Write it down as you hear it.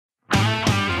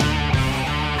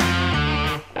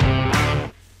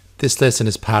This lesson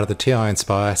is part of the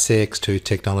TI-Nspire CX2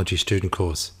 Technology student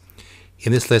course.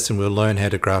 In this lesson we'll learn how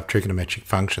to graph trigonometric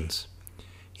functions.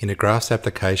 In a graphs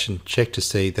application, check to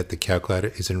see that the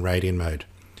calculator is in radian mode.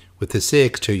 With the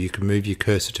CX2 you can move your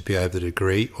cursor to be over the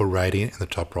degree or radian in the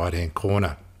top right hand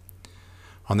corner.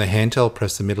 On the handheld,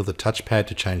 press the middle of the touchpad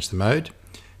to change the mode.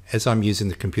 As I'm using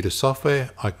the computer software,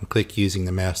 I can click using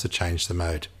the mouse to change the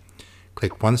mode.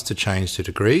 Click once to change to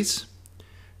degrees,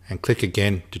 and click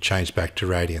again to change back to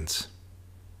radians.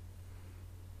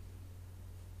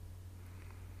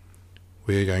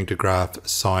 We're going to graph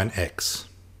sine x.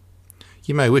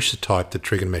 You may wish to type the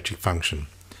trigonometric function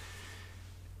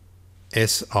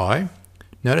SI.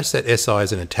 Notice that SI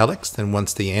is in italics, then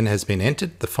once the N has been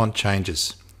entered, the font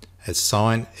changes, as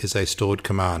sine is a stored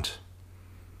command.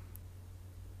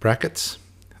 Brackets,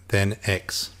 then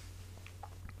X.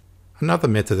 Another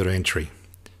method of entry.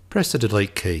 Press the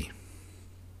delete key.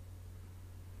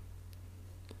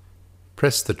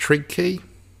 Press the trig key.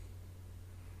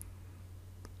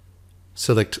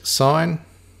 Select sine.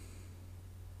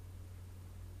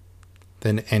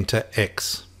 Then enter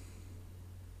X.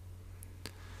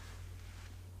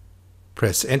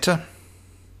 Press enter.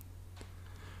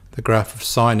 The graph of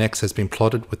sine x has been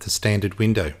plotted with the standard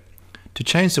window. To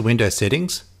change the window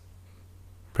settings,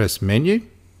 press menu.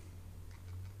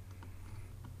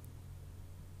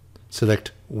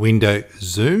 Select window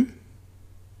zoom.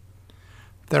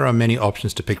 There are many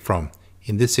options to pick from.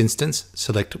 In this instance,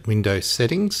 select window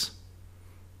settings.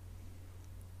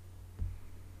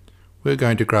 We're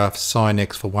going to graph sine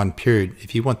x for one period.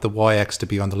 If you want the y-axis to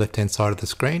be on the left-hand side of the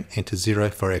screen, enter 0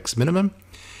 for x minimum.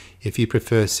 If you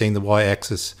prefer seeing the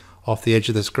y-axis off the edge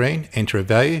of the screen, enter a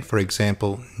value, for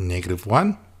example,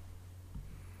 -1.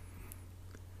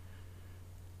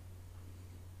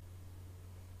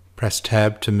 Press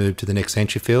tab to move to the next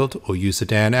entry field or use the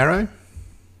down arrow.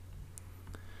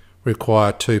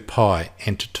 Require 2 pi,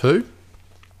 enter 2.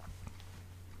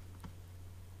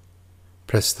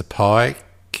 Press the pi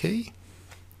key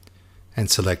and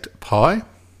select pi.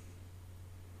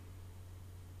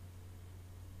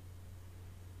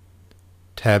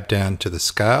 Tab down to the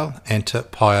scale, enter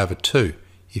pi over 2.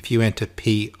 If you enter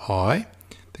pi,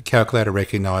 the calculator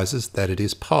recognizes that it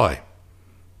is pi.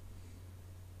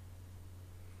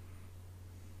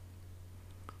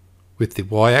 With the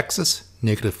y-axis,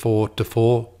 -4 to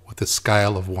 4 with a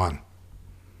scale of 1.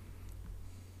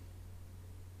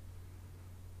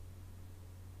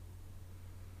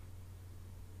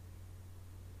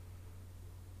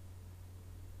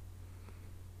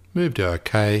 Move to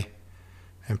OK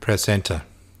and press enter.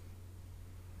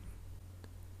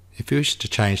 If you wish to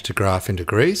change the graph in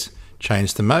degrees,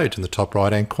 change the mode in the top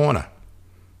right hand corner.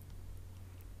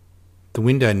 The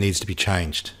window needs to be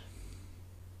changed.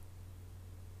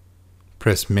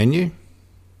 Press menu.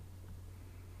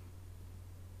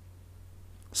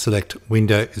 Select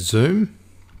window zoom.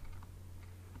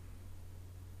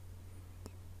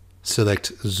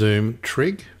 Select zoom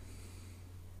trig.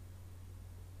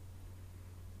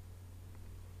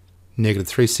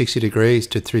 -360 degrees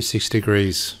to 360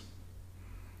 degrees.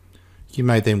 You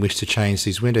may then wish to change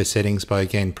these window settings by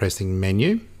again pressing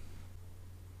menu,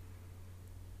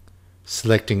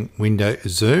 selecting window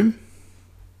zoom,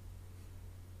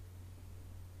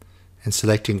 and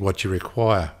selecting what you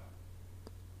require.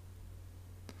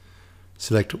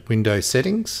 Select window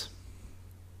settings,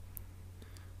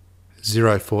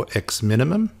 0 for x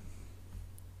minimum,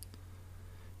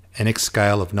 an x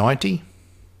scale of 90,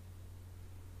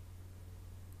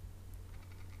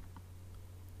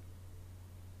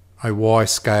 a y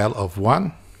scale of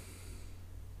 1,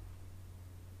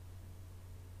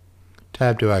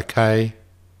 tab to OK,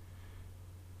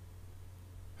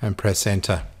 and press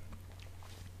enter.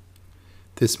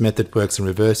 This method works in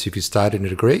reverse if you started in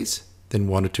degrees, then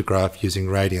wanted to graph using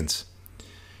radians.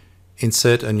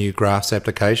 Insert a new graphs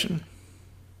application.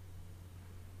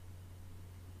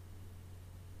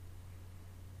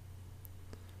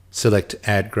 Select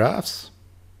add graphs.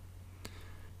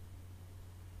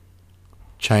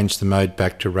 Change the mode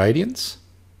back to radians.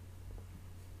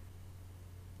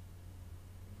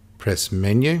 Press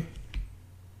menu.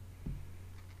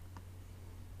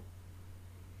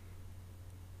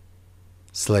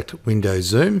 Select window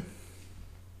zoom.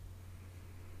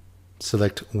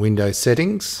 Select window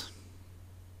settings.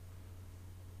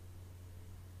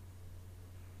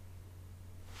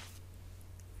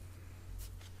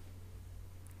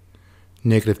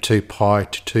 -2 pi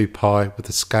to 2 pi with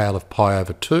a scale of pi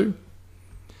over 2.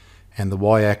 And the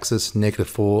y-axis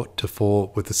 -4 to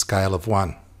 4 with a scale of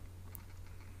 1.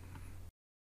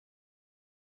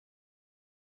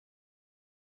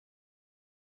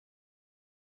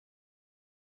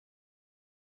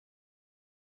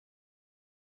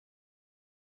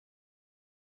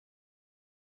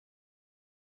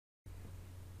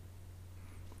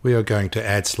 we are going to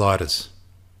add sliders.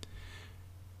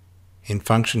 In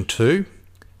function 2,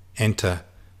 enter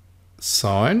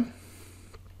sine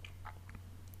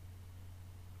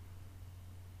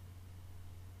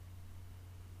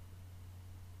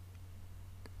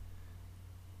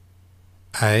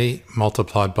a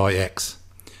multiplied by x.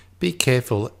 Be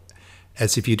careful,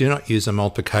 as if you do not use a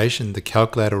multiplication, the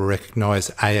calculator will recognise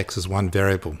ax as one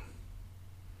variable.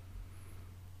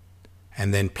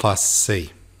 And then plus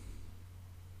c.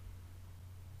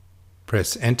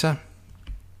 Press enter.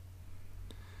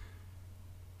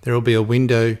 There will be a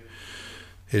window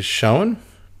is shown,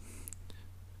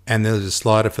 and there's a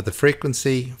slider for the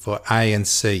frequency for A and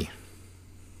C.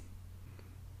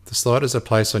 The sliders are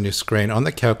placed on your screen. On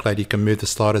the calculator, you can move the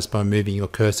sliders by moving your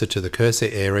cursor to the cursor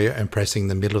area and pressing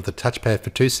the middle of the touchpad for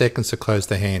 2 seconds to close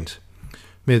the hand.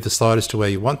 Move the sliders to where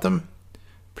you want them.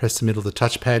 Press the middle of the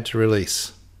touchpad to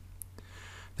release.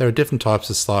 There are different types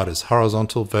of sliders: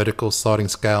 horizontal, vertical, sliding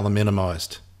scale and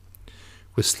minimized.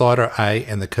 With slider A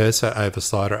and the cursor over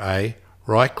slider A,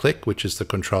 right click, which is the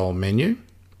control menu.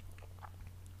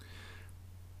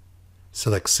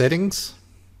 Select settings.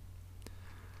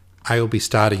 A will be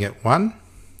starting at 1.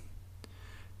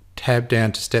 Tab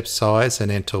down to step size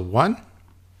and enter 1.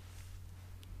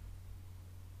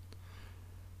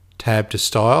 Tab to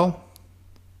style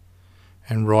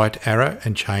and right arrow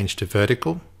and change to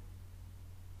vertical.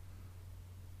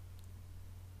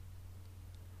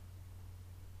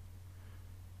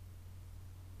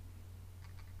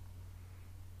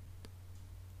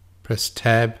 Press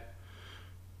tab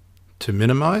to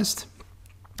minimized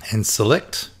and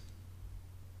select.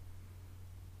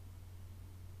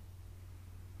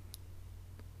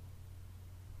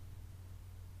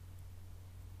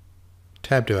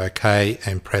 Tab to OK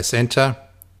and press enter.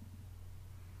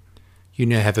 You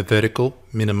now have a vertical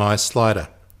minimized slider.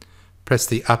 Press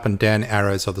the up and down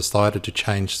arrows of the slider to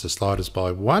change the sliders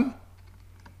by 1.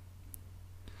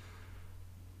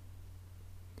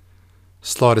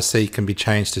 Slider C can be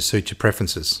changed to suit your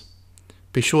preferences.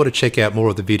 Be sure to check out more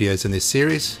of the videos in this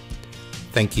series.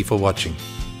 Thank you for watching.